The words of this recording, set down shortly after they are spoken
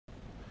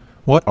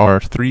What are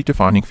three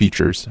defining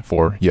features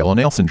for yellow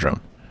nail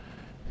syndrome?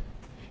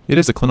 It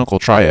is a clinical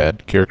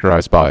triad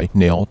characterized by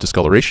nail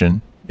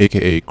discoloration,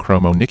 aka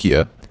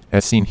chromonychia.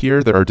 As seen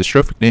here, there are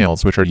dystrophic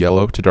nails which are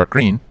yellow to dark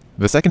green.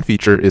 The second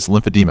feature is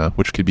lymphedema,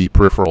 which could be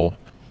peripheral.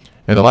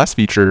 And the last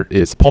feature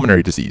is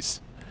pulmonary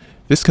disease.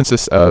 This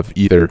consists of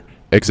either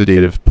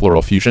exudative pleural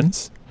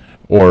effusions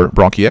or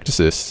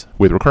bronchiectasis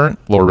with recurrent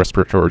lower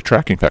respiratory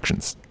tract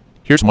infections.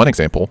 Here's one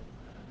example,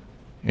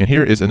 and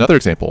here is another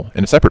example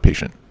in a separate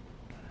patient.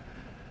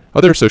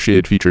 Other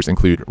associated features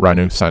include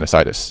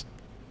rhinosinusitis.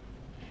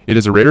 It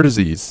is a rare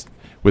disease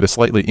with a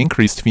slightly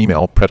increased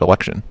female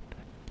predilection.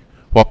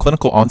 While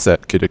clinical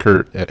onset could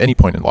occur at any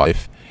point in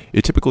life,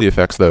 it typically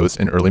affects those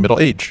in early middle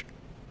age.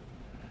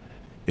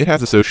 It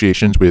has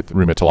associations with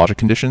rheumatologic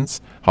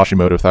conditions,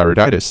 Hashimoto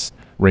thyroiditis,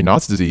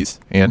 Raynaud's disease,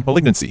 and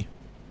malignancy.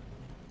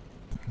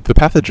 The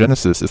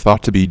pathogenesis is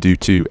thought to be due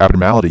to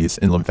abnormalities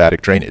in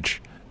lymphatic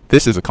drainage.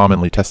 This is a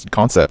commonly tested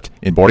concept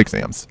in board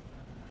exams.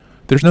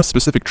 There's no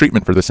specific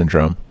treatment for this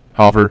syndrome.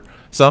 However,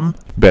 some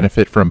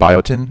benefit from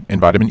biotin and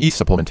vitamin E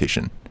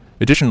supplementation.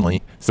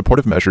 Additionally,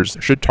 supportive measures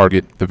should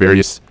target the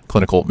various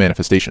clinical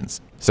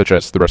manifestations, such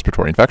as the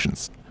respiratory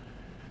infections.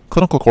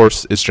 Clinical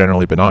course is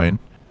generally benign.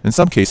 In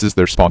some cases,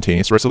 there's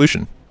spontaneous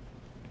resolution.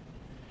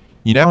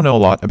 You now know a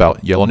lot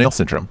about yellow nail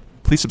syndrome.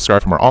 Please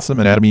subscribe for more awesome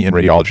anatomy and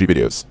radiology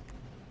videos.